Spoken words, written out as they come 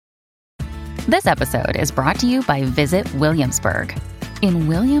This episode is brought to you by Visit Williamsburg. In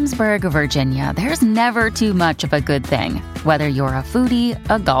Williamsburg, Virginia, there's never too much of a good thing. Whether you're a foodie,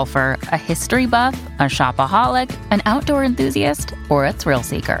 a golfer, a history buff, a shopaholic, an outdoor enthusiast, or a thrill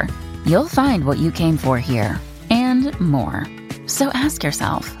seeker, you'll find what you came for here and more. So ask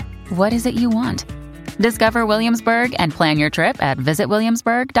yourself, what is it you want? Discover Williamsburg and plan your trip at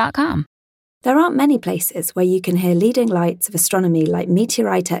visitwilliamsburg.com. There aren't many places where you can hear leading lights of astronomy like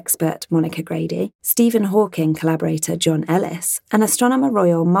meteorite expert Monica Grady, Stephen Hawking collaborator John Ellis, and Astronomer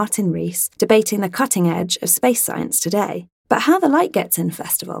Royal Martin Rees debating the cutting edge of space science today. But How the Light Gets In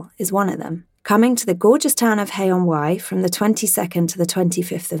Festival is one of them. Coming to the gorgeous town of Hay-on-Wye from the 22nd to the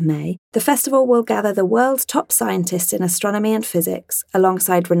 25th of May, the festival will gather the world's top scientists in astronomy and physics,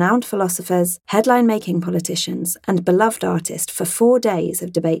 alongside renowned philosophers, headline-making politicians, and beloved artists for 4 days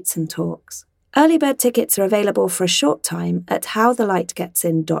of debates and talks. Early bird tickets are available for a short time at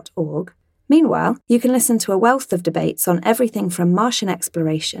howthelightgetsin.org. Meanwhile, you can listen to a wealth of debates on everything from Martian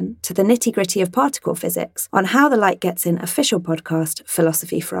exploration to the nitty-gritty of particle physics on How the Light Gets In official podcast,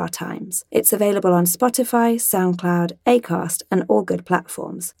 Philosophy for Our Times. It's available on Spotify, SoundCloud, Acast, and all good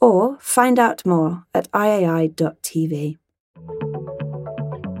platforms. Or find out more at iai.tv.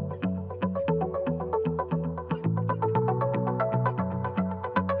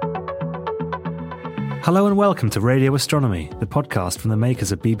 Hello and welcome to Radio Astronomy, the podcast from the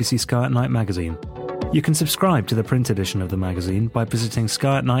makers of BBC Sky at Night magazine. You can subscribe to the print edition of the magazine by visiting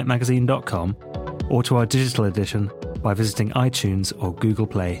skyatnightmagazine.com or to our digital edition by visiting iTunes or Google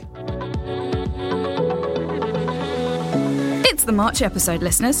Play. It's the March episode,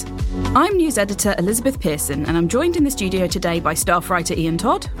 listeners. I'm news editor Elizabeth Pearson, and I'm joined in the studio today by staff writer Ian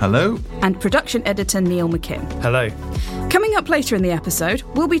Todd. Hello. And production editor Neil McKim. Hello. Coming up later in the episode,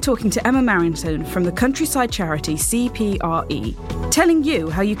 we'll be talking to Emma Marrington from the countryside charity CPRE, telling you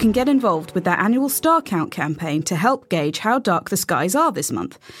how you can get involved with their annual Star Count campaign to help gauge how dark the skies are this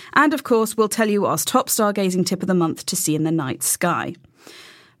month. And of course, we'll tell you our top stargazing tip of the month to see in the night sky.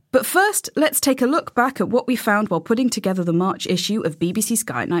 But first, let's take a look back at what we found while putting together the March issue of BBC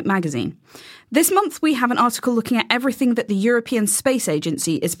Sky at Night magazine. This month, we have an article looking at everything that the European Space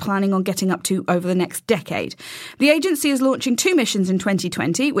Agency is planning on getting up to over the next decade. The agency is launching 2 missions in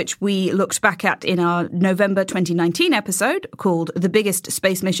 2020, which we looked back at in our November 2019 episode called The Biggest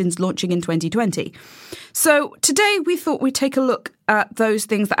Space Missions Launching in 2020. So today, we thought we'd take a look at those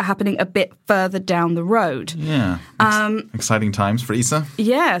things that are happening a bit further down the road. Yeah. Exciting times for ESA.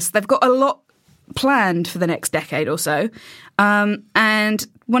 Yes, they've got a lot planned for the next decade or so. And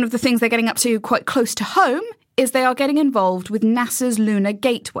one of the things they're getting up to quite close to home is they are getting involved with NASA's Lunar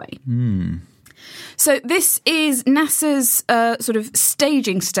Gateway. So this is NASA's sort of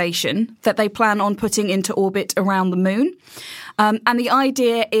staging station that they plan on putting into orbit around the moon. And the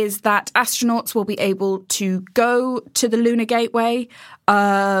idea is that astronauts will be able to go to the Lunar Gateway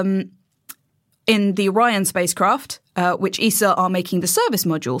in the Orion spacecraft, which ESA are making the service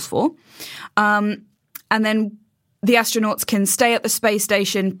modules for. And then the astronauts can stay at the space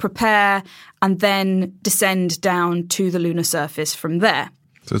station, prepare, and then descend down to the lunar surface from there.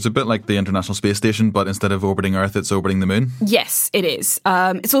 So it's a bit like the International Space Station, but instead of orbiting Earth, it's orbiting the moon? Yes, it is.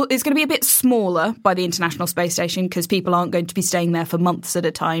 It's going to be a bit smaller by the International Space Station because people aren't going to be staying there for months at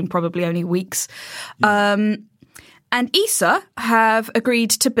a time, probably only weeks. And ESA have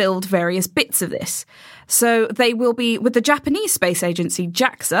agreed to build various bits of this. So they will be, with the Japanese space agency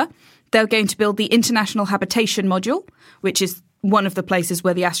JAXA, they're going to build the International Habitation Module, which is one of the places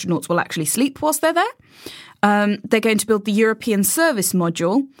where the astronauts will actually sleep whilst they're there. They're going to build the European Service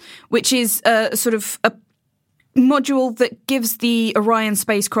Module, which is sort of a module that gives the Orion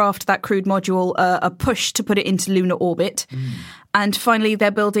spacecraft, that crewed module, a push to put it into lunar orbit. And finally,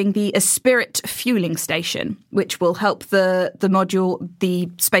 they're building the Spirit fueling station, which will help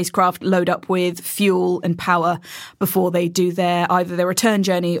the spacecraft load up with fuel and power before they do either their return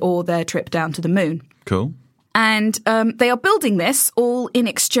journey or their trip down to the moon. Cool. And they are building this all in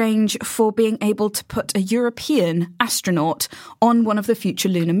exchange for being able to put a European astronaut on one of the future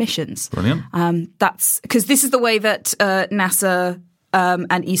lunar missions. Brilliant. That's because this is the way that NASA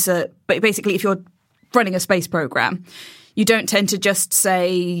and ESA, basically, if you're running a space program, you don't tend to just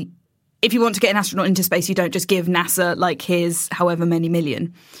say, if you want to get an astronaut into space, you don't just give NASA like here's however many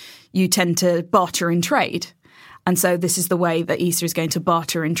million. You tend to barter and trade. And so this is the way that ESA is going to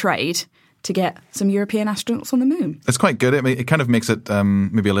barter and trade to get some European astronauts on the moon. It's quite good. It kind of makes it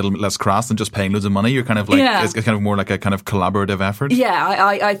maybe a little bit less crass than just paying loads of money. You're kind of like, it's kind of more like a kind of collaborative effort. Yeah,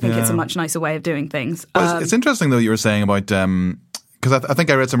 I think it's a much nicer way of doing things. It's interesting, though, you were saying about because I think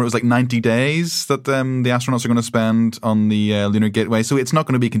I read somewhere it was like 90 days that the astronauts are going to spend on the Lunar Gateway. So it's not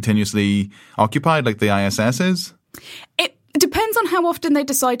going to be continuously occupied like the ISS is? It depends on how often they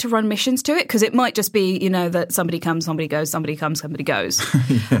decide to run missions to it, because it might just be, that somebody comes, somebody goes, somebody comes, somebody goes.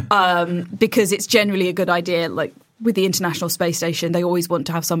 Yeah. Because it's generally a good idea, like with the International Space Station, they always want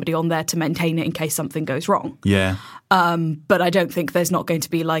to have somebody on there to maintain it in case something goes wrong. Yeah. But I don't think there's not going to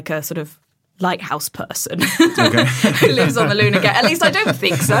be like a sort of lighthouse person who lives on the lunar gate. At least I don't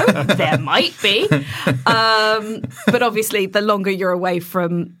think so. There might be, but obviously the longer you're away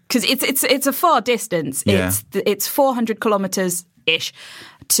from, because it's a far distance. Yeah. It's 400 kilometers ish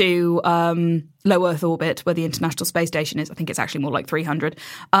to low Earth orbit, where the International Space Station is. I think it's actually more like 300.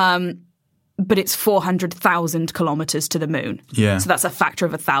 But it's 400,000 kilometers to the moon. Yeah. So that's a factor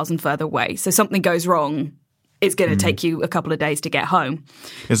of 1,000 further away. So something goes wrong, it's going to take you a couple of days to get home.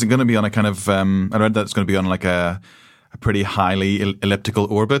 Is it going to be on a kind of, I read that it's going to be on like a pretty highly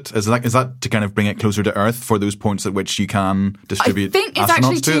elliptical orbit. Is that to kind of bring it closer to Earth for those points at which you can distribute astronauts? I think it's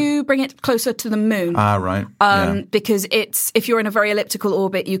actually to bring it closer to the moon. Ah, right. Because if you're in a very elliptical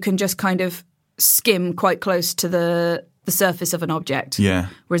orbit, you can just kind of skim quite close to the surface of an object. Yeah.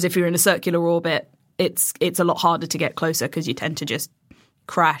 Whereas if you're in a circular orbit, it's a lot harder to get closer because you tend to just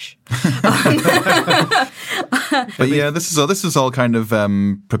crash. But yeah, this is all kind of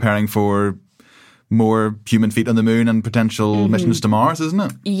preparing for more human feet on the moon and potential missions to Mars, isn't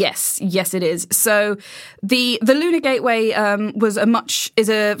it? Yes, it is. So the Lunar Gateway is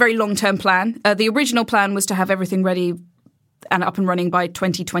a very long-term plan. The original plan was to have everything ready and up and running by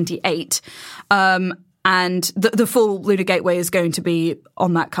 2028. And the full Lunar Gateway is going to be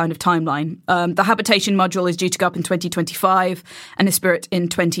on that kind of timeline. The habitation module is due to go up in 2025 and the Spirit in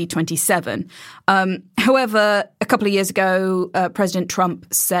 2027. However, a couple of years ago, President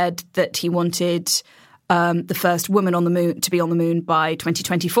Trump said that he wanted the first woman on the moon to be on the moon by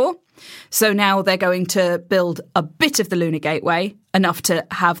 2024. So now they're going to build a bit of the Lunar Gateway, enough to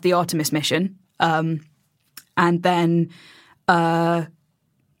have the Artemis mission, and then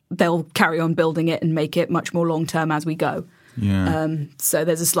they'll carry on building it and make it much more long-term as we go. Yeah. So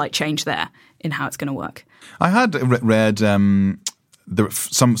there's a slight change there in how it's going to work. I had read from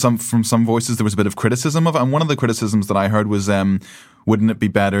some voices there was a bit of criticism of it, and one of the criticisms that I heard was, wouldn't it be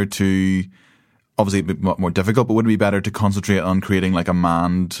better to, obviously a bit more difficult, but would it be better to concentrate on creating like a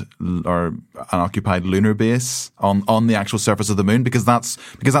manned or an occupied lunar base on the actual surface of the moon? Because that's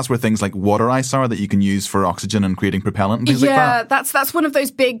where things like water ice are that you can use for oxygen and creating propellant and things like that. Yeah, that's one of those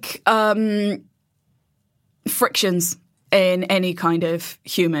big frictions in any kind of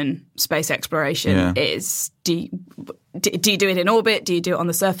human space exploration. Is do you do it in orbit? Do you do it on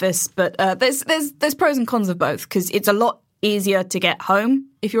the surface? But there's pros and cons of both, because it's a lot easier to get home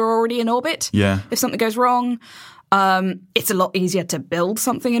if you're already in orbit. Yeah. If something goes wrong, it's a lot easier to build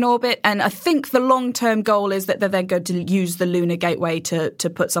something in orbit. And I think the long-term goal is that they're then going to use the Lunar Gateway to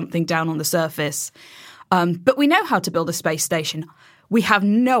put something down on the surface. But we know how to build a space station. We have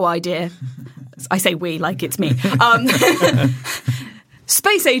no idea. I say we like it's me.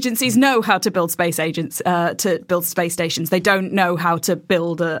 Space agencies know how to build space stations. They don't know how to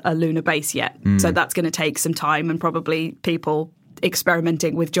build a lunar base yet. So that's going to take some time, and probably people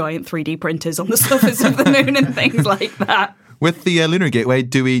experimenting with giant 3D printers on the surface of the moon and things like that. With the Lunar Gateway,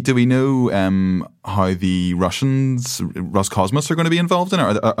 do we know how the Russians, Roscosmos, are going to be involved in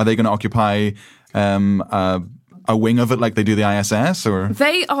it? Are they going to occupy a wing of it like they do the ISS? Or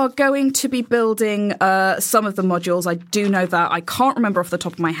they are going to be building some of the modules. I do know that. I can't remember off the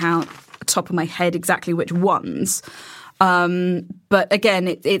top of my head exactly which ones. But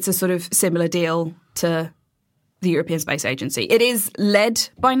again, it's a sort of similar deal to the European Space Agency. It is led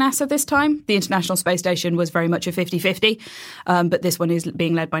by NASA this time. The International Space Station was very much a 50-50, but this one is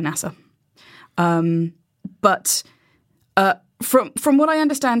being led by NASA. But from what I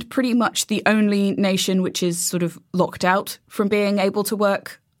understand, pretty much the only nation which is sort of locked out from being able to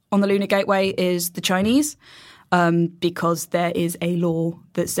work on the Lunar Gateway is the Chinese, because there is a law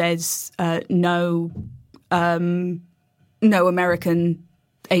that says no American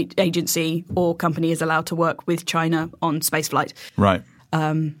agency or company is allowed to work with China on spaceflight. Right.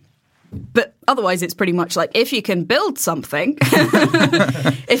 But otherwise, it's pretty much like, if you can build something,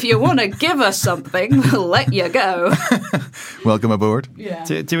 if you want to give us something, we'll let you go. Welcome aboard. Yeah.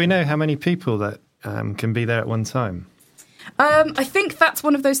 Do we know how many people that can be there at one time? I think that's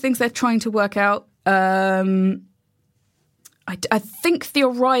one of those things they're trying to work out. I think the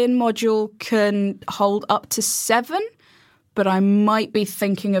Orion module can hold up to 7, but I might be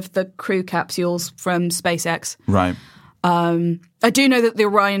thinking of the crew capsules from SpaceX. Right. I do know that the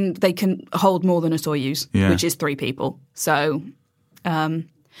Orion, they can hold more than a Soyuz, which is 3 people. So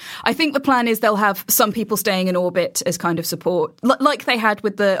I think the plan is they'll have some people staying in orbit as kind of support, like they had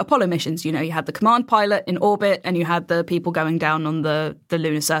with the Apollo missions. You know, you had the command pilot in orbit and you had the people going down on the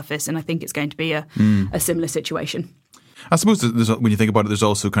lunar surface, and I think it's going to be a similar situation. I suppose when you think about it, there's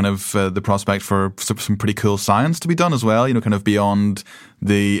also kind of the prospect for some pretty cool science to be done as well, you know, kind of beyond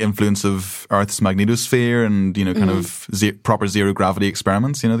the influence of Earth's magnetosphere and, you know, kind of proper zero gravity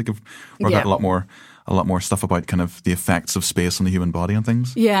experiments. You know, they could work out a lot more stuff about kind of the effects of space on the human body and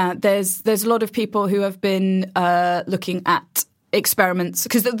things. Yeah, there's a lot of people who have been looking at experiments,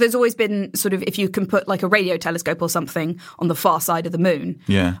 because there's always been sort of, if you can put like a radio telescope or something on the far side of the moon,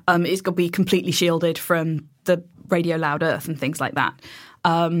 it's got to be completely shielded from the radio loud Earth and things like that.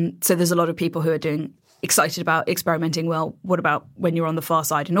 So there's a lot of people who are excited about experimenting. Well, what about when you're on the far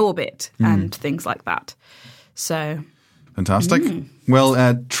side in orbit and things like that? So fantastic. Well,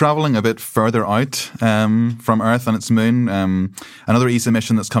 travelling a bit further out from Earth and its moon, another ESA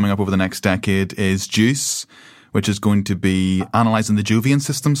mission that's coming up over the next decade is JUICE, which is going to be analysing the Jovian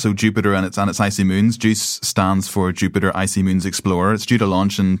system, so Jupiter and its icy moons. JUICE stands for Jupiter Icy Moons Explorer. It's due to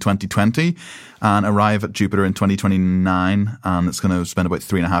launch in 2020 and arrive at Jupiter in 2029, and it's going to spend about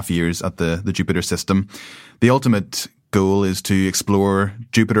 3.5 years at the Jupiter system. The ultimate goal is to explore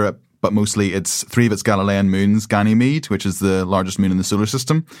Jupiter, but mostly it's 3 of its Galilean moons, Ganymede, which is the largest moon in the solar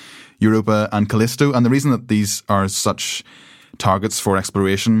system, Europa and Callisto. And the reason that these are such targets for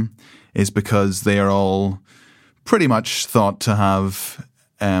exploration is because they are all pretty much thought to have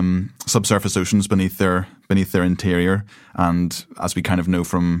subsurface oceans beneath their interior. And as we kind of know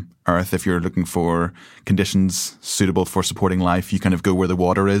from Earth, if you're looking for conditions suitable for supporting life, you kind of go where the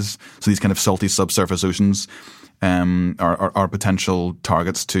water is. So these kind of salty subsurface oceans are potential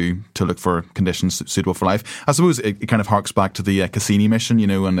targets to look for conditions suitable for life. I suppose it kind of harks back to the Cassini mission, you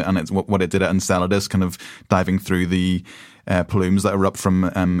know, and it's what it did at Enceladus, kind of diving through the plumes that erupt from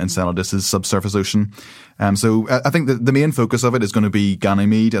Enceladus's subsurface ocean. So I think the main focus of it is going to be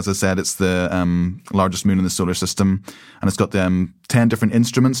Ganymede. As I said, it's the largest moon in the solar system, and it's got 10 different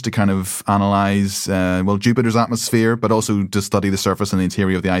instruments to kind of analyse, Jupiter's atmosphere, but also to study the surface and the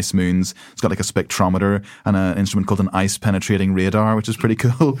interior of the ice moons. It's got like a spectrometer and an instrument called an ice penetrating radar, which is pretty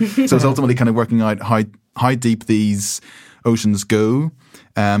cool. So it's ultimately kind of working out how deep these oceans go,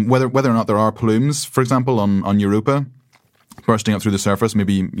 whether or not there are plumes, for example, on Europa bursting up through the surface.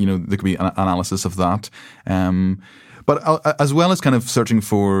 Maybe, you know, there could be an analysis of that. But as well as kind of searching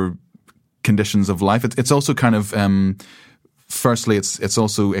for conditions of life, it's also kind of, firstly, it's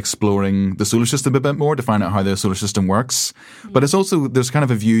also exploring the solar system a bit more to find out how the solar system works. But it's also, there's kind of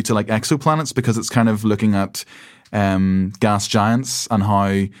a view to like exoplanets, because it's kind of looking at gas giants and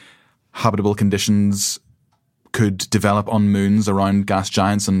how habitable conditions could develop on moons around gas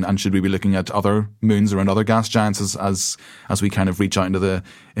giants, and should we be looking at other moons around other gas giants as we kind of reach out into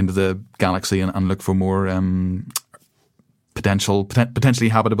the galaxy and look for more potentially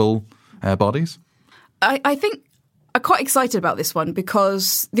habitable bodies? I think I'm quite excited about this one,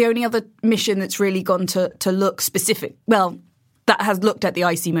 because the only other mission that's really gone to look specific, well, that has looked at the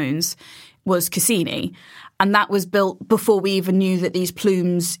icy moons, was Cassini. And that was built before we even knew that these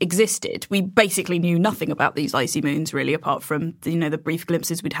plumes existed. We basically knew nothing about these icy moons, really, apart from the brief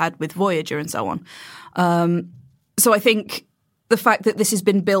glimpses we'd had with Voyager and so on. So I think the fact that this has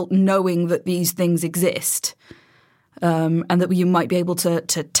been built knowing that these things exist, and that you might be able to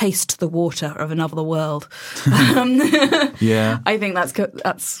taste the water of another world. Yeah, I think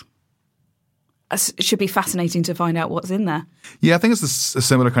that's it should be fascinating to find out what's in there. Yeah, I think it's a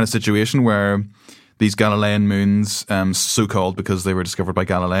similar kind of situation where these Galilean moons, so-called because they were discovered by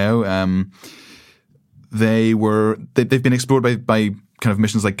Galileo, they've been explored by kind of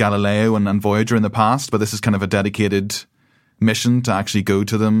missions like Galileo and Voyager in the past, but this is kind of a dedicated mission to actually go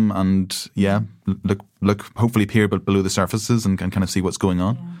to them and look hopefully peer below the surfaces and kind of see what's going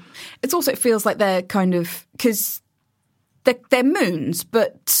on. Yeah. It feels like they're kind of, because they're moons,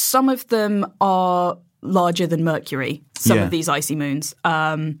 but some of them are larger than Mercury, some of these icy moons.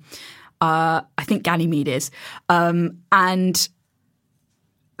 I think Ganymede is. And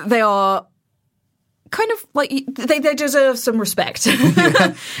they are kind of like, they deserve some respect.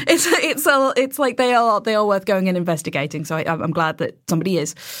 Yeah. It's like they are worth going and investigating. So I'm glad that somebody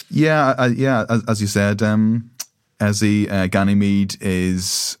is. Yeah, as you said, Ganymede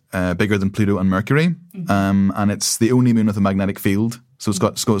is bigger than Pluto and Mercury, and it's the only moon with a magnetic field. So it's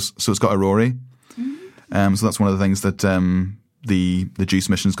got aurorae. So that's one of the things that the JUICE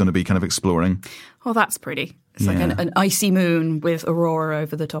mission is going to be kind of exploring. Oh, that's pretty. It's like an icy moon with aurora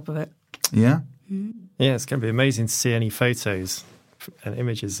over the top of it. Yeah. Yeah, it's going to be amazing to see any photos and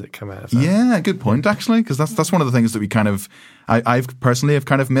images that come out of that. Yeah, good point, actually, because that's one of the things that we kind of, I've personally have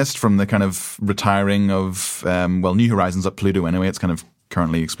kind of missed from the kind of retiring of, New Horizons at Pluto anyway. It's kind of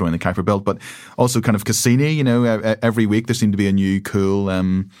currently exploring the Kuiper Belt, but also kind of Cassini, every week there seemed to be a new cool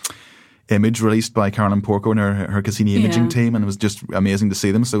image released by Carolyn Porco and her Cassini imaging team, and it was just amazing to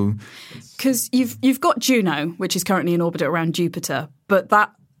see them. So, because you've got Juno, which is currently in orbit around Jupiter, but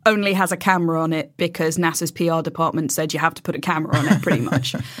that only has a camera on it because NASA's PR department said you have to put a camera on it, pretty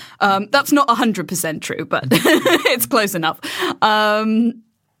much. That's not 100% true, but it's close enough.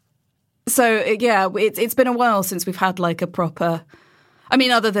 It's been a while since we've had like a proper. I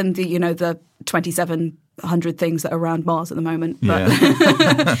mean, other than the 2,700 things that are around Mars at the moment, but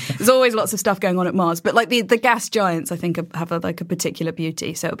there's always lots of stuff going on at Mars. But like the gas giants, I think have a particular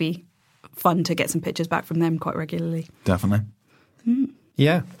beauty, so it'll be fun to get some pictures back from them quite regularly. Definitely.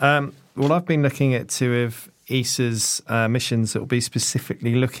 Yeah. Well, I've been looking at two of ESA's missions that will be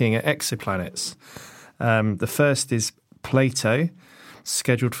specifically looking at exoplanets. The first is Plato,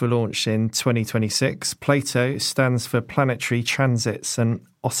 scheduled for launch in 2026. Plato stands for Planetary Transits and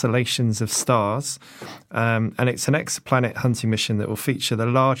Oscillations of Stars, and it's an exoplanet hunting mission that will feature the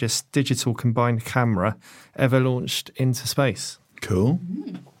largest digital combined camera ever launched into space. Cool.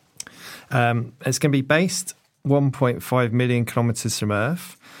 It's going to be based 1.5 million kilometres from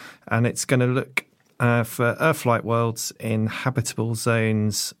Earth, and it's going to look for Earth-like worlds in habitable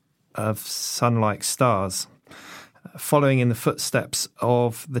zones of sun-like stars, following in the footsteps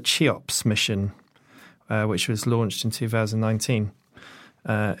of the CHEOPS mission, which was launched in 2019.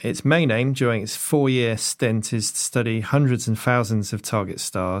 Its main aim during its 4-year stint is to study hundreds and thousands of target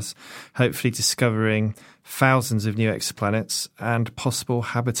stars, hopefully discovering thousands of new exoplanets and possible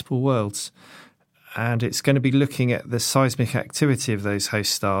habitable worlds. And it's going to be looking at the seismic activity of those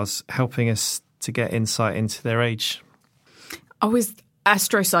host stars, helping us to get insight into their age.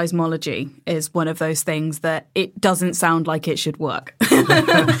 Astroseismology is one of those things that it doesn't sound like it should work.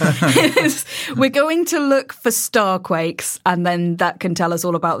 We're going to look for starquakes, and then that can tell us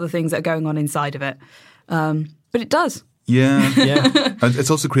all about the things that are going on inside of it. But it does. Yeah. It's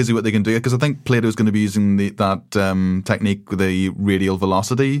also crazy what they can do, because I think Plato is going to be using that technique, the radial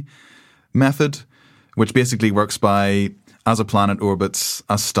velocity method, which basically works by, as a planet orbits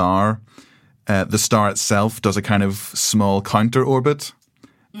a star, the star itself does a kind of small counter orbit.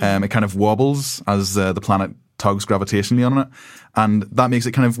 It kind of wobbles as the planet tugs gravitationally on it, and that makes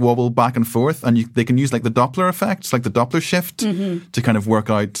it kind of wobble back and forth. And they can use like the Doppler effect, like the Doppler shift, to kind of work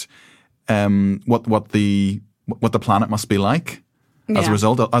out what the planet must be like as a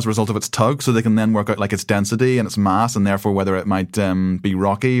result of its tug. So they can then work out like its density and its mass, and therefore whether it might be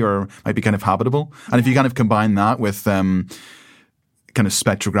rocky or might be kind of habitable. And if you kind of combine that with kind of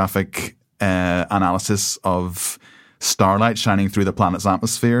spectrographic analysis of starlight shining through the planet's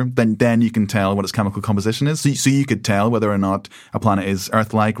atmosphere, then you can tell what its chemical composition is. So you could tell whether or not a planet is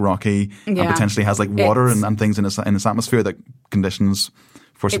Earth-like, rocky, and potentially has like water and things in its atmosphere that conditions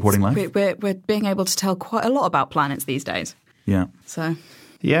for supporting life. We're being able to tell quite a lot about planets these days. Yeah. So.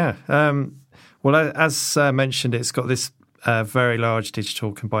 Yeah. Well, as mentioned, it's got this very large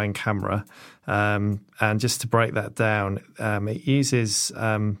digital combined camera, and just to break that down, it uses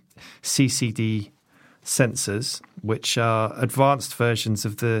CCD sensors, which are advanced versions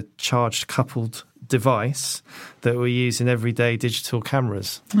of the charged coupled device that we use in everyday digital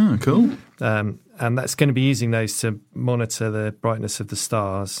cameras. Oh, cool. And that's going to be using those to monitor the brightness of the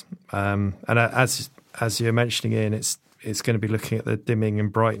stars. And as you were mentioning, Ian, it's going to be looking at the dimming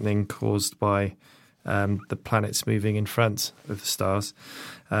and brightening caused by the planets moving in front of the stars.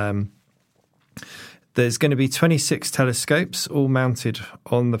 There's going to be 26 telescopes, all mounted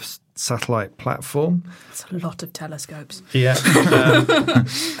on the satellite platform. That's a lot of telescopes. Yeah.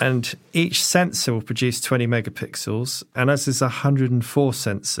 And each sensor will produce 20 megapixels. And as there's 104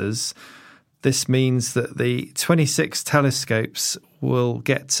 sensors, this means that the 26 telescopes will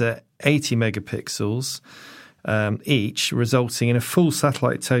get to 80 megapixels each, resulting in a full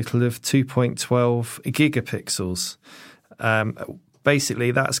satellite total of 2.12 gigapixels. Basically,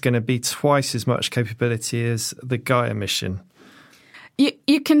 that's going to be twice as much capability as the Gaia mission.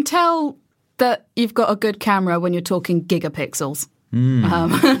 You can tell that you've got a good camera when you're talking gigapixels.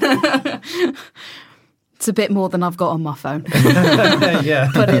 It's a bit more than I've got on my phone.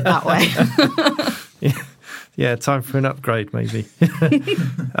 Yeah. Put it that way. Yeah, time for an upgrade, maybe.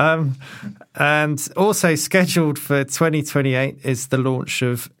 And also scheduled for 2028 is the launch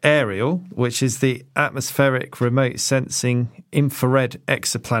of Ariel, which is the Atmospheric Remote Sensing Infrared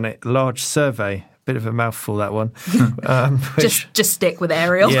Exoplanet Large Survey Bit of a mouthful, that one. Just stick with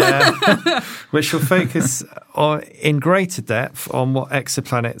Ariel. Yeah, which will focus in greater depth on what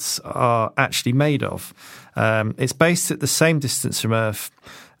exoplanets are actually made of. It's based at the same distance from Earth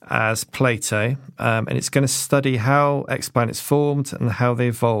as Plato, and it's going to study how exoplanets formed and how they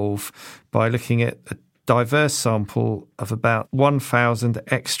evolve by looking at a diverse sample of about 1,000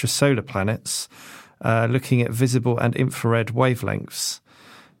 extrasolar planets, looking at visible and infrared wavelengths.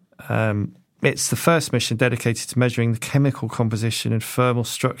 It's the first mission dedicated to measuring the chemical composition and thermal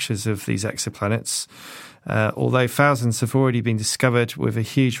structures of these exoplanets. Although thousands have already been discovered with a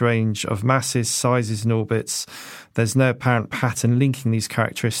huge range of masses, sizes and orbits, there's no apparent pattern linking these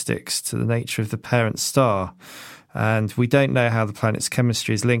characteristics to the nature of the parent star. And we don't know how the planet's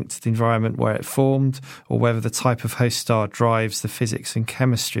chemistry is linked to the environment where it formed, or whether the type of host star drives the physics and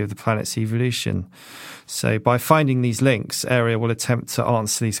chemistry of the planet's evolution. So by finding these links, Ariel will attempt to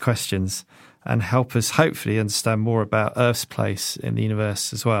answer these questions and help us hopefully understand more about Earth's place in the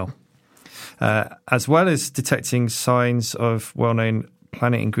universe as well. As well as detecting signs of well-known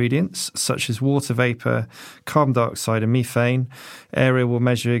planet ingredients such as water vapour, carbon dioxide and methane, Ariel will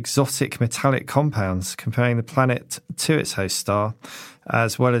measure exotic metallic compounds, comparing the planet to its host star,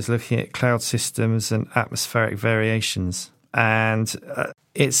 as well as looking at cloud systems and atmospheric variations. And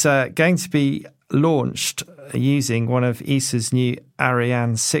it's going to be launched using one of ESA's new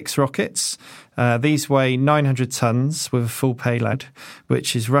Ariane 6 rockets. These weigh 900 tonnes with a full payload,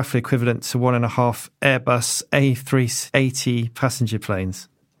 which is roughly equivalent to 1.5 Airbus A380 passenger planes.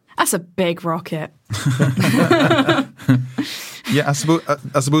 That's a big rocket. Yeah, I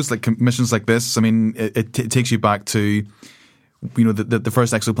suppose like missions like this, I mean, it takes you back to, you know, the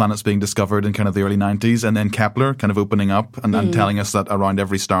first exoplanets being discovered in kind of the early 90s, and then Kepler kind of opening up and telling us that around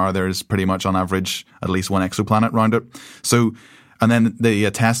every star there's pretty much on average at least one exoplanet around it. So, and then the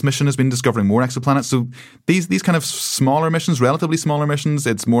TESS mission has been discovering more exoplanets. So these kind of smaller missions, relatively smaller missions,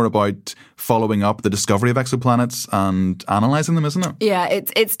 it's more about following up the discovery of exoplanets and analysing them, isn't it? Yeah,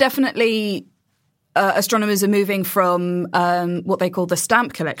 it's definitely... astronomers are moving from what they call the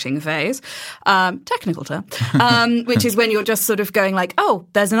stamp collecting phase, technical term, which is when you're just sort of going like, oh,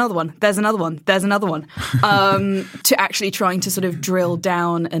 there's another one, there's another one, there's another one, to actually trying to sort of drill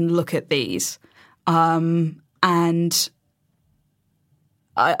down and look at these. And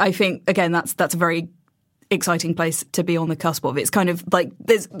I think, again, that's a very exciting place to be on the cusp of. It's kind of like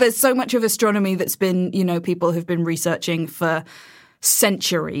there's so much of astronomy that's been, you know, people have been researching for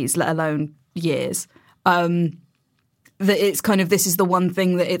centuries, let alone years, that it's kind of, this is the one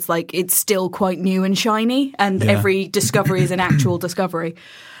thing that it's like it's still quite new and shiny, and every discovery is an actual discovery.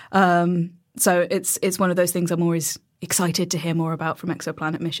 So it's one of those things I'm always excited to hear more about from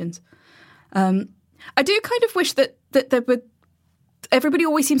exoplanet missions. I do kind of wish that there would. Everybody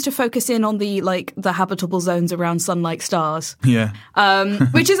always seems to focus in on the habitable zones around sun-like stars. Yeah.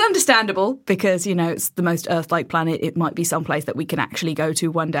 Which is understandable because, you know, it's the most Earth-like planet. It might be someplace that we can actually go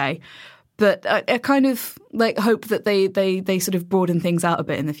to one day. But I kind of like hope that they sort of broaden things out a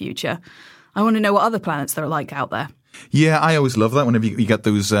bit in the future. I want to know what other planets there are like out there. Yeah, I always love that whenever you get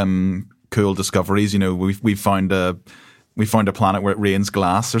those cool discoveries. You know, we found a planet where it rains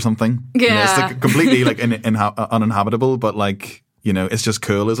glass or something. Yeah. You know, it's like completely like uninhabitable, but like, you know, it's just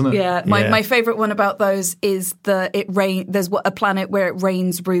cool, isn't it? Yeah. My favourite one about those is there's a planet where it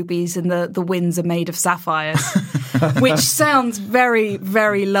rains rubies and the winds are made of sapphires, which sounds very,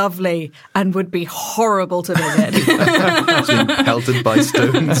 very lovely and would be horrible to visit. Being pelted by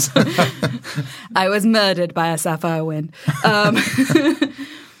stones. I was murdered by a sapphire wind.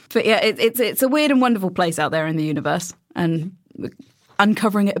 But yeah, it's a weird and wonderful place out there in the universe, and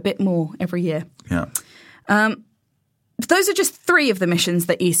uncovering it a bit more every year. Yeah. Those are just 3 of the missions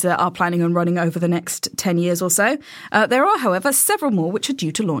that ESA are planning on running over the next 10 years or so. There are, however, several more which are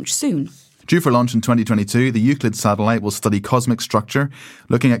due to launch soon. Due for launch in 2022, the Euclid satellite will study cosmic structure,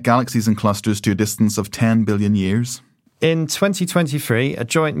 looking at galaxies and clusters to a distance of 10 billion years. In 2023, a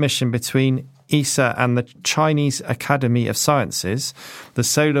joint mission between ESA and the Chinese Academy of Sciences, the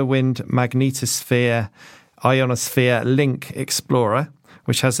Solar Wind Magnetosphere Ionosphere Link Explorer,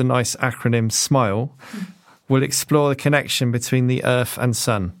 which has a nice acronym SMILE, will explore the connection between the Earth and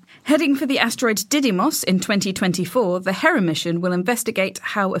Sun. Heading for the asteroid Didymos in 2024, the Hera mission will investigate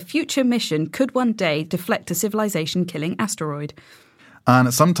how a future mission could one day deflect a civilization-killing asteroid. And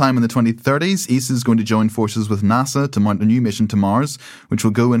at some time in the 2030s, ESA is going to join forces with NASA to mount a new mission to Mars, which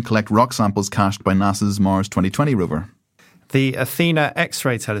will go and collect rock samples cached by NASA's Mars 2020 rover. The Athena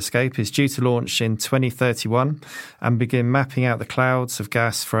X-ray telescope is due to launch in 2031 and begin mapping out the clouds of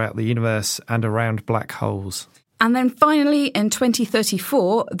gas throughout the universe and around black holes. And then finally, in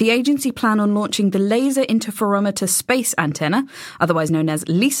 2034, the agency plan on launching the Laser Interferometer Space Antenna, otherwise known as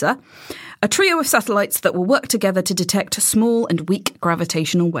LISA, a trio of satellites that will work together to detect small and weak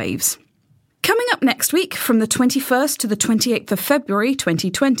gravitational waves. Coming up next week, from the 21st to the 28th of February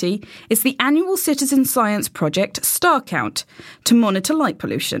 2020, is the annual citizen science project StarCount to monitor light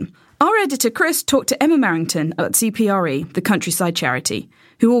pollution. Our editor Chris talked to Emma Merrington at CPRE, the Countryside Charity,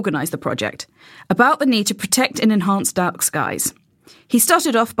 who organised the project, about the need to protect and enhance dark skies. He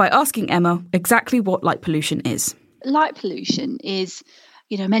started off by asking Emma exactly what light pollution is. Light pollution is,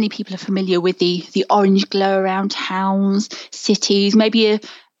 many people are familiar with the orange glow around towns, cities, maybe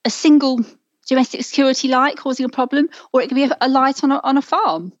a single domestic security light causing a problem, or it could be a light on a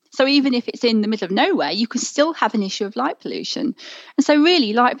farm. So even if it's in the middle of nowhere, you can still have an issue of light pollution. And so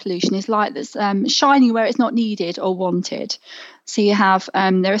really light pollution is light that's shining where it's not needed or wanted. So you have,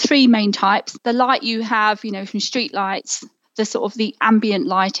 there are three main types. The light you have, from street lights, the sort of the ambient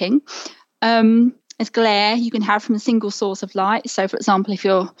lighting. There's glare you can have from a single source of light. So for example, if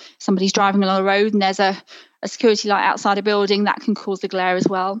somebody's driving along the road and there's a security light outside a building, that can cause the glare as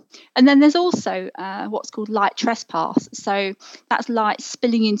well. And then there's also what's called light trespass. So that's light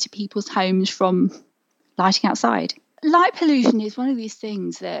spilling into people's homes from lighting outside. Light pollution is one of these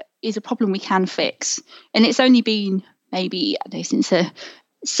things that is a problem we can fix. And it's only been maybe, since the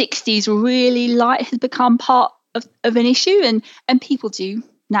 60s, really light has become part of an issue. And people do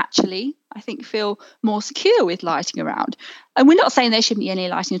naturally, I think, feel more secure with lighting around. And we're not saying there shouldn't be any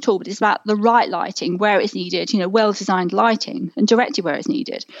lighting at all, but it's about the right lighting, where it's needed, well-designed lighting and directed where it's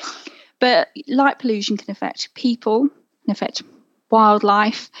needed. But light pollution can affect people, can affect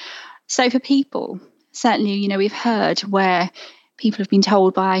wildlife. So for people, certainly, we've heard where people have been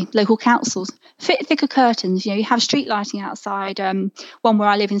told by local councils, fit thicker curtains. You have street lighting outside. One where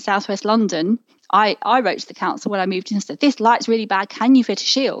I live in southwest London, I wrote to the council when I moved in and said, this light's really bad, can you fit a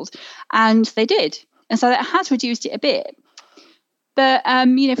shield? And they did. And so that has reduced it a bit. But,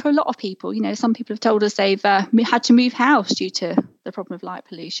 for a lot of people, some people have told us they've had to move house due to the problem of light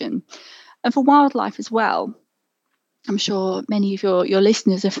pollution. And for wildlife as well, I'm sure many of your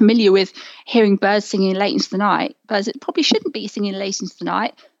listeners are familiar with hearing birds singing late into the night. Birds that probably shouldn't be singing late into the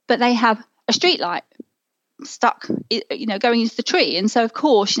night, but they have a street light stuck, going into the tree. And so, of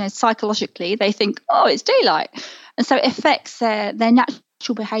course, psychologically, they think, oh, it's daylight. And so it affects their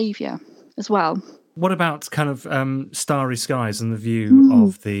natural behaviour as well. What about kind of starry skies and the view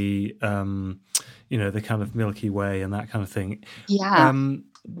of the, the kind of Milky Way and that kind of thing? Yeah.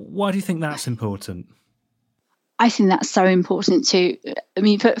 Why do you think that's important? I think that's so important too. I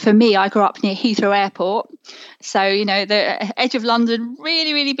mean, for me, I grew up near Heathrow Airport. So, the edge of London,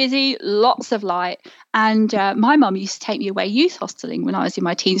 really, really busy, lots of light. And my mum used to take me away youth hosteling when I was in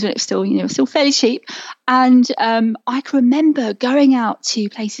my teens, when it was still, still fairly cheap. And I can remember going out to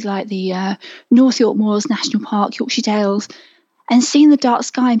places like the North York Moors National Park, Yorkshire Dales, and seeing the dark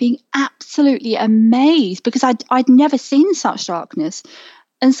sky and being absolutely amazed because I'd never seen such darkness.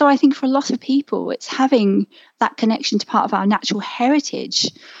 And so I think for a lot of people, it's having that connection to part of our natural heritage.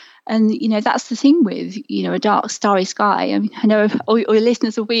 And, that's the thing with, a dark, starry sky. I mean, I know all your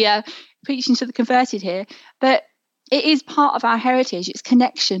listeners will be preaching to the converted here, but it is part of our heritage. It's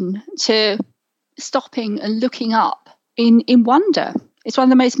connection to stopping and looking up in wonder. It's one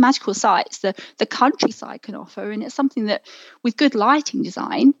of the most magical sights the countryside can offer. And it's something that with good lighting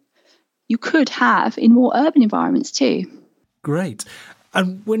design, you could have in more urban environments too. Great.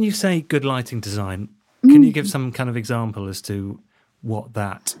 And when you say good lighting design, can you give some kind of example as to what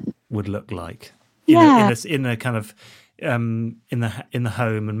that would look like? In a kind of in the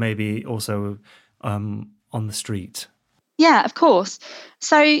home and maybe also on the street. Yeah, of course.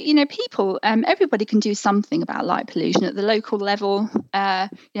 So, people, everybody can do something about light pollution at the local level,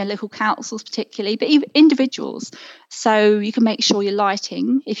 local councils particularly, but even individuals. So you can make sure your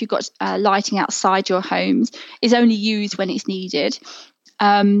lighting, if you've got lighting outside your homes, is only used when it's needed.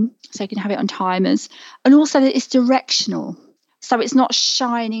 So you can have it on timers. And also that it's directional. So it's not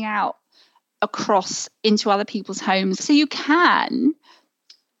shining out across into other people's homes. So you can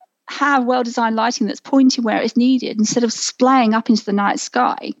have well-designed lighting that's pointing where it's needed instead of splaying up into the night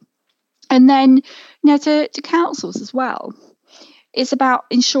sky. And then, to councils as well, it's about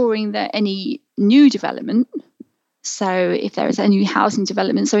ensuring that any new development, so if there is a new housing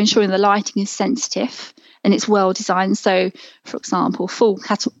development, so ensuring the lighting is sensitive and it's well designed. So, for example, full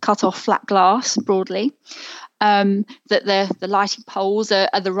cut-off flat glass broadly, that the lighting poles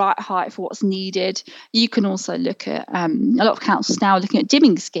are the right height for what's needed. You can also look at a lot of councils now are looking at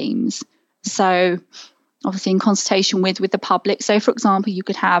dimming schemes. So obviously in consultation with the public. So for example, you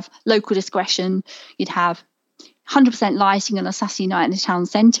could have local discretion. You'd have 100% lighting on a Saturday night in the town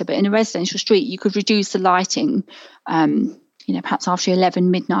centre, but in a residential street, you could reduce the lighting, perhaps after 11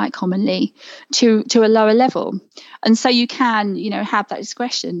 midnight commonly to a lower level. And so you can, have that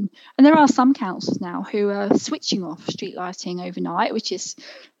discretion. And there are some councils now who are switching off street lighting overnight, which is,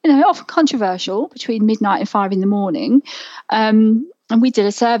 often controversial, between midnight and 5 in the morning. And we did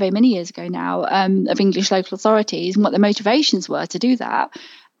a survey many years ago now of English local authorities and what the motivations were to do that.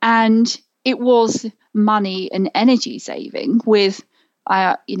 And it was money and energy saving with,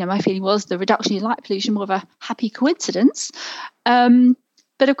 my feeling was the reduction in light pollution more of a happy coincidence.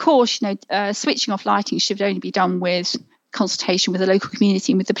 But of course, switching off lighting should only be done with consultation with the local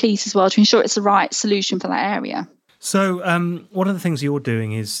community and with the police as well to ensure it's the right solution for that area. So one of the things you're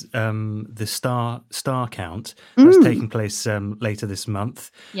doing is the star count that's taking place later this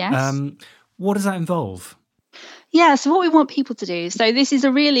month. Yes. What does that involve? Yeah, so what we want people to do, so this is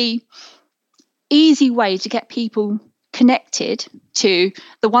a really easy way to get people connected to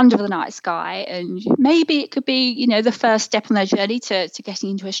the wonder of the night sky, and maybe it could be, the first step on their journey to getting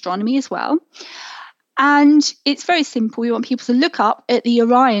into astronomy as well. And it's very simple. We want people to look up at the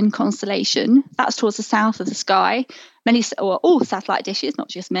Orion constellation. That's towards the south of the sky. All satellite dishes, not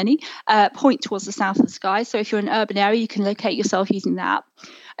just many, point towards the south of the sky. So if you're in an urban area, you can locate yourself using that.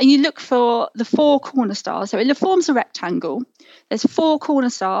 And you look for the 4 corner stars. So it forms a rectangle. There's 4 corner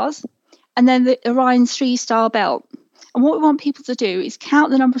stars, and then the Orion's 3-star belt. And what we want people to do is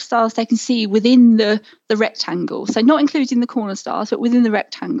count the number of stars they can see within the rectangle. So not including the corner stars, but within the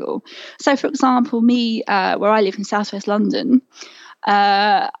rectangle. So, for example, me, where I live in southwest London,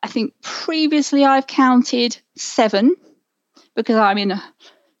 I think previously I've counted 7 because I'm in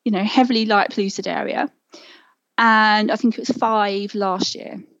a heavily light polluted area. And I think it was 5 last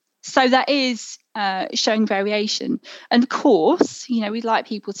year. So that is showing variation. And of course, we'd like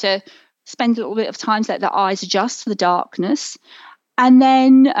people to spend a little bit of time to let their eyes adjust to the darkness, and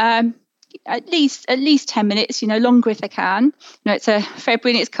then at least 10 minutes, longer if they can. It's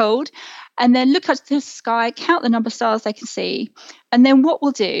February and it's cold, and then look at the sky, count the number of stars they can see, and then what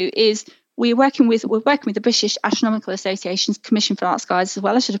we'll do is we're working with the British Astronomical Association's Commission for Dark Skies as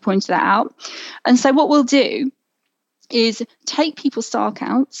well. I should have pointed that out. And so what we'll do is take people's star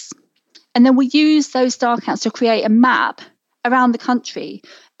counts, and then we use those star counts to create a map around the country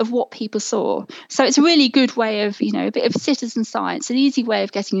of what people saw. So it's a really good way of, a bit of citizen science, an easy way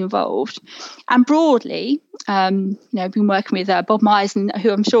of getting involved. And broadly, I've been working with Bob Myers,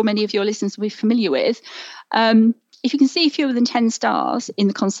 who I'm sure many of your listeners will be familiar with. If you can see fewer than 10 stars in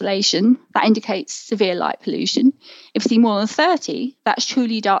the constellation, that indicates severe light pollution. If you see more than 30, that's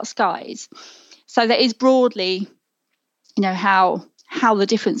truly dark skies. So that is broadly, how the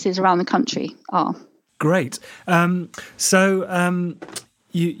differences around the country are. Great.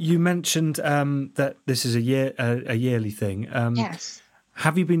 You mentioned that this is a yearly thing. Yes.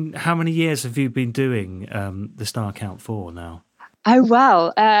 How many years have you been doing the star count for now? Oh,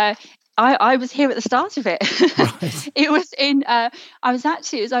 well, I was here at the start of it. Right. It was I was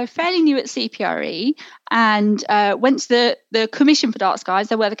fairly new at CPRE and went to the Commission for Dark Skies.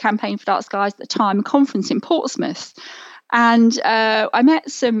 They were the Campaign for Dark Skies at the time, conference in Portsmouth. And I met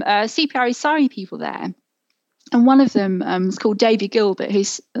some CPRE Surrey people there. And one of them is called David Gilbert,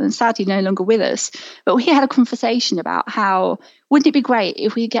 who's sadly no longer with us. But we had a conversation about how, wouldn't it be great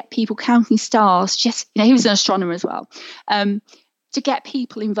if we get people counting stars, he was an astronomer as well, to get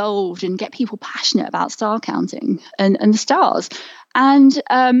people involved and get people passionate about star counting and the stars. And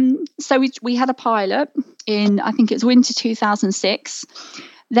so we had a pilot in, I think it was winter 2006.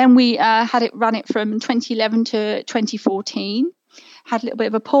 Then we ran it from 2011 to 2014, had a little bit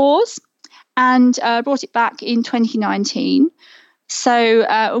of a pause, and brought it back in 2019. So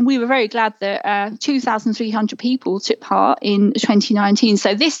and we were very glad that 2,300 people took part in 2019.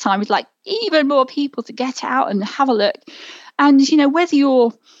 So this time we'd like even more people to get out and have a look. And, whether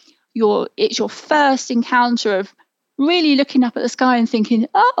it's your first encounter of really looking up at the sky and thinking,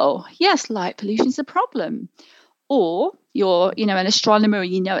 oh, yes, light pollution is a problem, or you're, an astronomer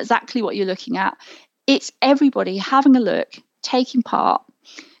and you know exactly what you're looking at. It's everybody having a look, taking part,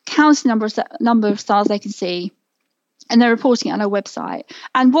 counting the number of stars they can see, and they're reporting it on our website.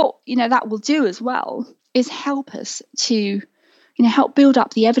 And what, that will do as well is help us to, help build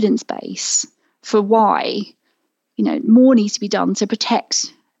up the evidence base for why, more needs to be done to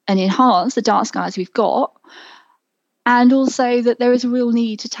protect and enhance the dark skies we've got. And also that there is a real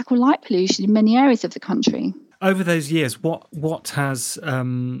need to tackle light pollution in many areas of the country. Over those years, what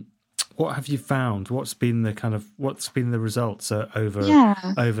have you found? What's been the results over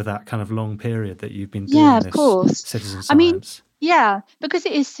that kind of long period that you've been doing of course. citizen science? I mean, Yeah, because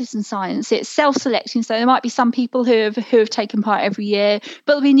it is citizen science, it's self-selecting. So there might be some people who have taken part every year,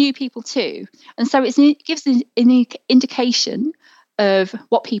 but there'll be new people too. And so it gives an indication of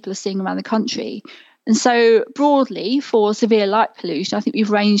what people are seeing around the country. And so broadly, for severe light pollution, I think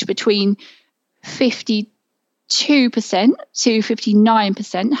we've ranged between 52% to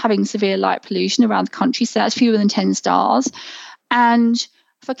 59% having severe light pollution around the country. So that's fewer than 10 stars. And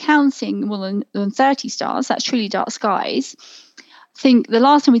for counting more than 30 stars, that's truly dark skies, I think the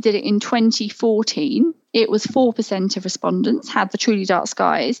last time we did it in 2014, it was 4% of respondents had the truly dark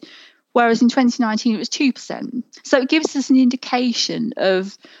skies, whereas in 2019 it was 2%. So it gives us an indication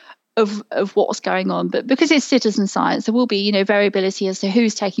of what's going on. But because it's citizen science, there will be, variability as to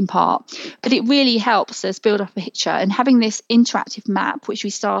who's taking part. But it really helps us build up a picture. And having this interactive map, which we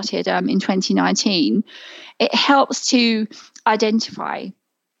started in 2019, it helps to identify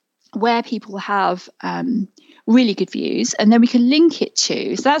where people have really good views, and then we can link it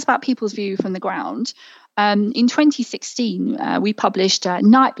to. So that's about people's view from the ground. In 2016, we published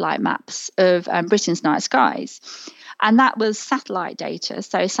night light maps of Britain's night skies. And that was satellite data.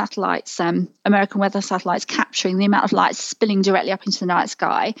 So satellites, American weather satellites, capturing the amount of light spilling directly up into the night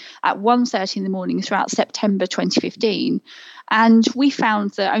sky at 1:30 in the morning throughout September 2015. And we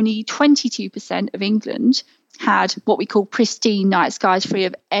found that only 22% of England had what we call pristine night skies free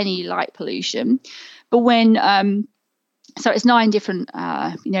of any light pollution. But when so it's 9 different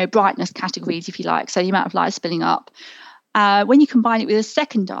brightness categories, if you like, so the amount of light spilling up. When you combine it with the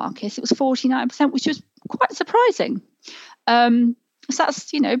second darkest, it was 49%, which was quite surprising. So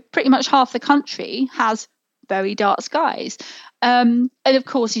that's pretty much half the country has very dark skies. And of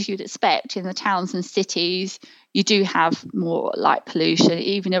course, as you'd expect, in the towns and cities, you do have more light pollution.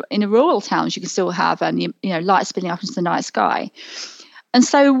 Even in the rural towns, you can still have light spilling up into the night sky. And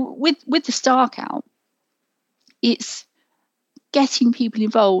so with the star count, it's getting people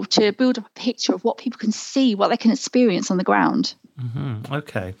involved to build up a picture of what people can see, what they can experience on the ground. Mm-hmm.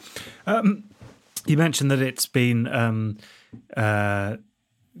 Okay. You mentioned that it's been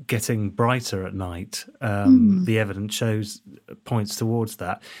getting brighter at night. The evidence points towards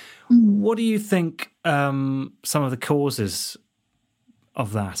that. What do you think some of the causes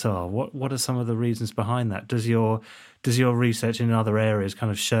of that are? What are some of the reasons behind that? Does your research in other areas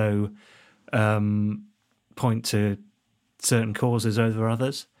kind of show point to certain causes over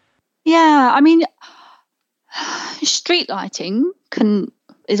others? Yeah, I mean, street lighting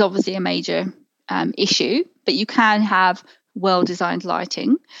is obviously a major issue, but you can have well-designed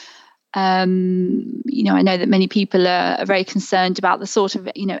lighting. I know that many people are very concerned about the sort of,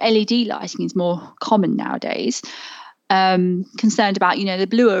 LED lighting is more common nowadays. Concerned about, the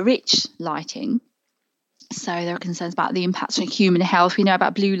bluer rich lighting. So there are concerns about the impacts on human health. We know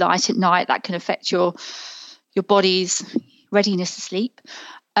about blue light at night that can affect your body's readiness to sleep.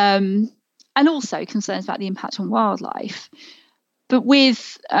 And also concerns about the impact on wildlife. But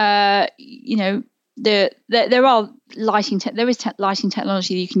with, there are lighting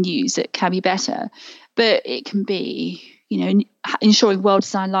technology that you can use that can be better, but it can be, ensuring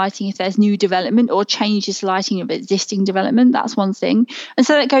well-designed lighting if there's new development or changes lighting of existing development. That's one thing. And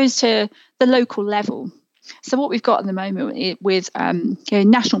so that goes to the local level. So what we've got at the moment with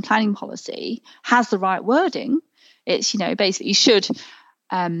national planning policy has the right wording. It's, basically you should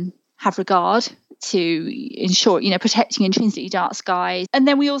have regard to ensure, protecting intrinsically dark skies. And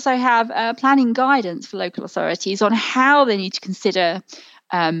then we also have planning guidance for local authorities on how they need to consider,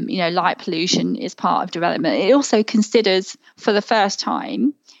 light pollution as part of development. It also considers for the first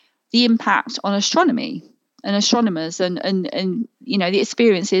time the impact on astronomy and astronomers and the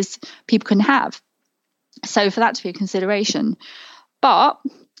experiences people can have. So for that to be a consideration. But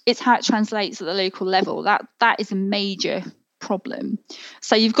it's how it translates at the local level. That is a major problem.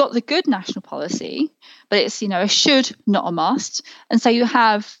 So you've got the good national policy, but it's a should, not a must. And so you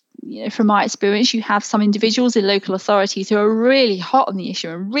have, from my experience, you have some individuals in local authorities who are really hot on the issue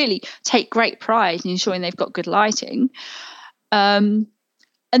and really take great pride in ensuring they've got good lighting.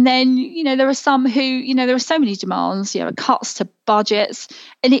 And then, there are some who, there are so many demands, cuts to budgets,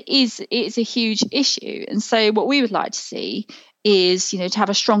 and it's a huge issue. And so what we would like to see is, to have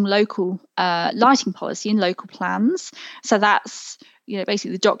a strong local lighting policy and local plans. So that's,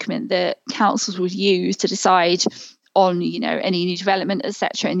 basically the document that councils would use to decide on, any new development,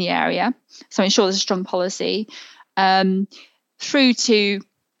 etc. in the area. So ensure there's a strong policy through to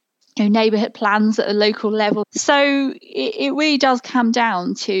neighbourhood plans at a local level. So it really does come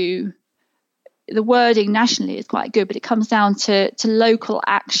down to the wording nationally is quite good, but it comes down to local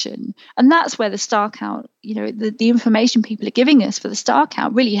action. And that's where the star count, the information people are giving us for the star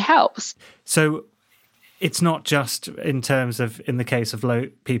count really helps. So it's not just in terms of, in the case of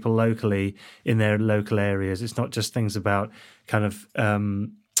people locally in their local areas, it's not just things about kind of,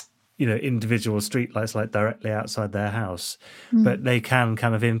 individual streetlights like directly outside their house, but they can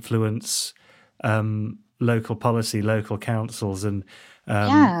kind of influence local policy, local councils, and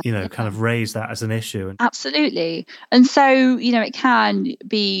kind of raise that as an issue. Absolutely. And so, it can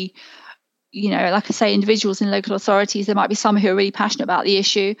be, like I say, individuals in local authorities. There might be some who are really passionate about the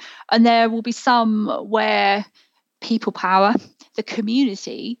issue, and there will be some where people power, the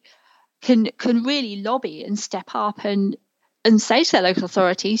community, can really lobby and step up and say to their local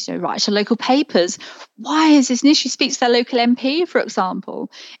authorities, write to local papers, why is this an issue? Speak to their local MP, for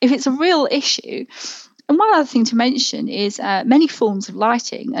example, if it's a real issue. And one other thing to mention is many forms of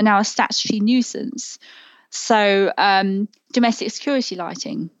lighting are now a statutory nuisance. So domestic security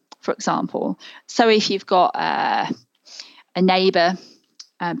lighting, for example. So if you've got a neighbour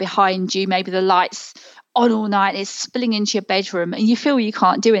behind you, maybe the light's on all night, it's spilling into your bedroom, and you feel you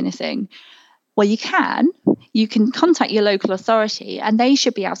can't do anything. Well, you can contact your local authority, and they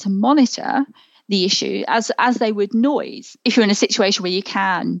should be able to monitor the issue as they would noise. If you're in a situation where you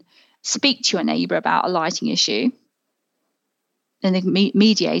can speak to your neighbour about a lighting issue, then they can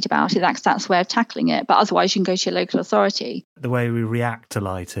mediate about it. That's a way of tackling it. But otherwise, you can go to your local authority. The way we react to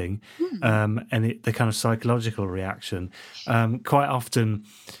lighting and the kind of psychological reaction, quite often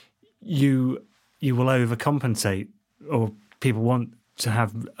you will overcompensate, or people want to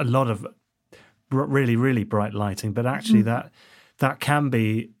have a lot of really, really bright lighting, but actually that can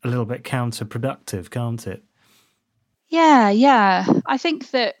be a little bit counterproductive, can't it? Yeah. I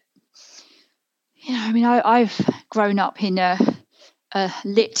think that, I've grown up in a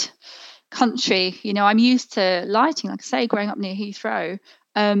lit country. I'm used to lighting, like I say, growing up near Heathrow.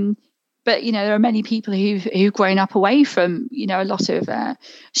 But there are many people who've grown up away from a lot of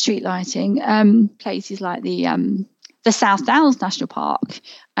street lighting. Places like the South Downs National Park,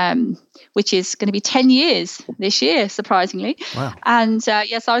 which is going to be 10 years this year, surprisingly. Wow. And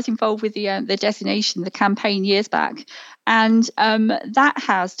yes, I was involved with the designation, the campaign years back. And that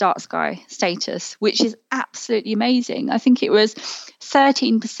has dark sky status, which is absolutely amazing. I think it was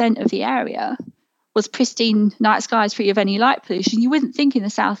 13% of the area was pristine night skies free of any light pollution. You wouldn't think in the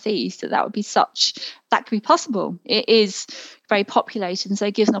southeast that would be that could be possible. It is very populated, and so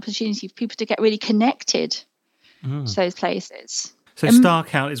it gives an opportunity for people to get really connected to those places. So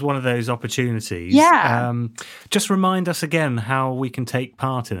StarCount is one of those opportunities. Yeah. Just remind us again how we can take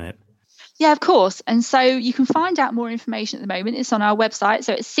part in it. Yeah, of course. And so you can find out more information at the moment. It's on our website.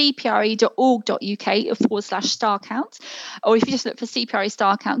 So it's cpre.org.uk/StarCount. Or if you just look for CPRE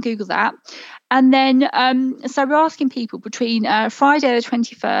StarCount, Google that. And then, so we're asking people between Friday the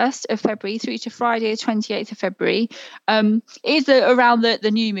 21st of February through to Friday the 28th of February. It is around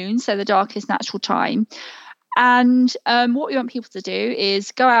the new moon, so the darkest natural time. And what we want people to do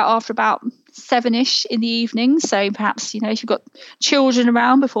is go out after about 7ish in the evening. So perhaps, if you've got children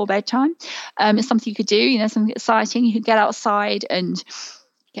around before bedtime, it's something you could do, something exciting. You could get outside and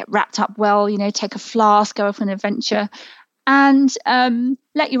get wrapped up well, take a flask, go off on an adventure, and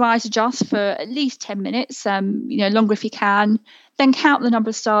let your eyes adjust for at least 10 minutes, longer if you can. Then count the number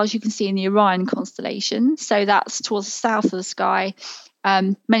of stars you can see in the Orion constellation. So that's towards the south of the sky.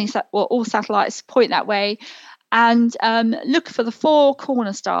 All satellites point that way, and look for the 4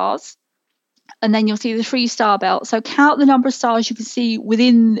 corner stars, and then you'll see the 3 star belt. So count the number of stars you can see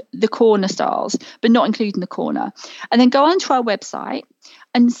within the corner stars, but not including the corner, and then go onto our website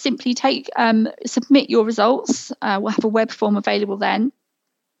and simply submit your results. We'll have a web form available then,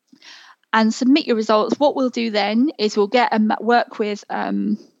 and submit your results. What we'll do then is we'll work with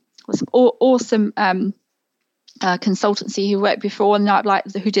some awesome consultancy who worked before on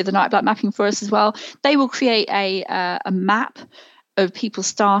who did the Night Blight mapping for us as well. They will create a map of people's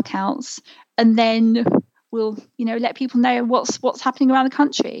star counts, and then we'll let people know what's happening around the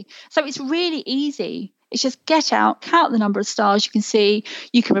country. So it's really easy. It's just get out, count the number of stars you can see.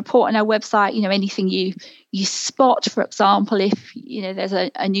 You can report on our website, anything you spot. For example, if there's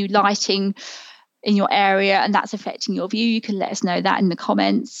a new lighting in your area and that's affecting your view, you can let us know that in the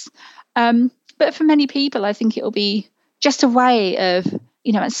comments. But for many people, I think it will be just a way of,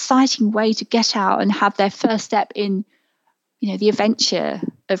 an exciting way to get out and have their first step in, the adventure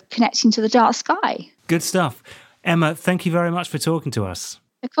of connecting to the dark sky. Good stuff. Emma, thank you very much for talking to us.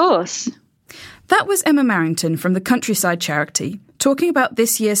 Of course. That was Emma Marrington from the Countryside Charity talking about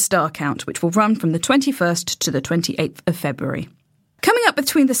this year's Star Count, which will run from the 21st to the 28th of February. Coming up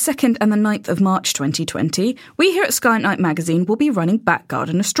between the 2nd and the 9th of March 2020, we here at Sky at Night magazine will be running Back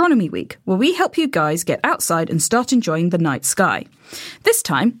Garden Astronomy Week, where we help you guys get outside and start enjoying the night sky. This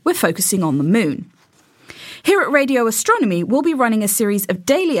time, we're focusing on the moon. Here at Radio Astronomy, we'll be running a series of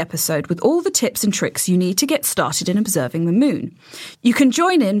daily episodes with all the tips and tricks you need to get started in observing the moon. You can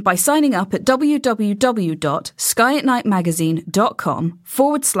join in by signing up at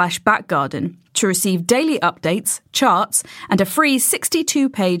www.skyatnightmagazine.com/backgarden to receive daily updates, charts, and a free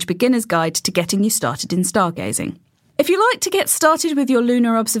 62-page beginner's guide to getting you started in stargazing. If you like to get started with your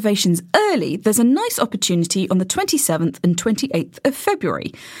lunar observations early, there's a nice opportunity on the 27th and 28th of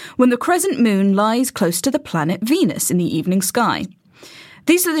February, when the crescent moon lies close to the planet Venus in the evening sky.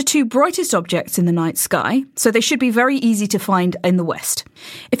 These are the two brightest objects in the night sky, so they should be very easy to find in the west.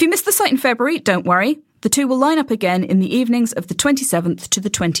 If you missed the sight in February, don't worry. The two will line up again in the evenings of the 27th to the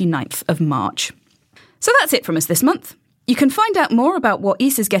 29th of March. So that's it from us this month. You can find out more about what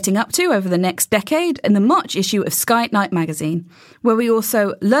ESA's getting up to over the next decade in the March issue of Sky at Night magazine, where we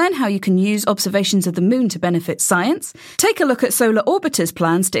also learn how you can use observations of the moon to benefit science, take a look at Solar Orbiter's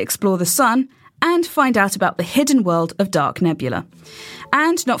plans to explore the sun, and find out about the hidden world of dark nebula.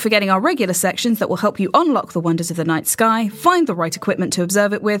 And not forgetting our regular sections that will help you unlock the wonders of the night sky, find the right equipment to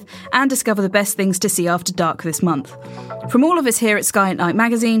observe it with, and discover the best things to see after dark this month. From all of us here at Sky at Night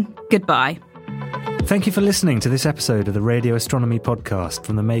magazine, goodbye. Thank you for listening to this episode of the Radio Astronomy podcast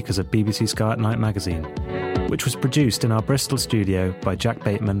from the makers of BBC Sky at Night magazine, which was produced in our Bristol studio by Jack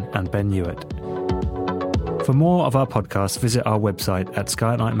Bateman and Ben Hewitt. For more of our podcasts, visit our website at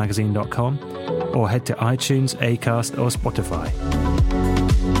skyatnightmagazine.com or head to iTunes, Acast or Spotify.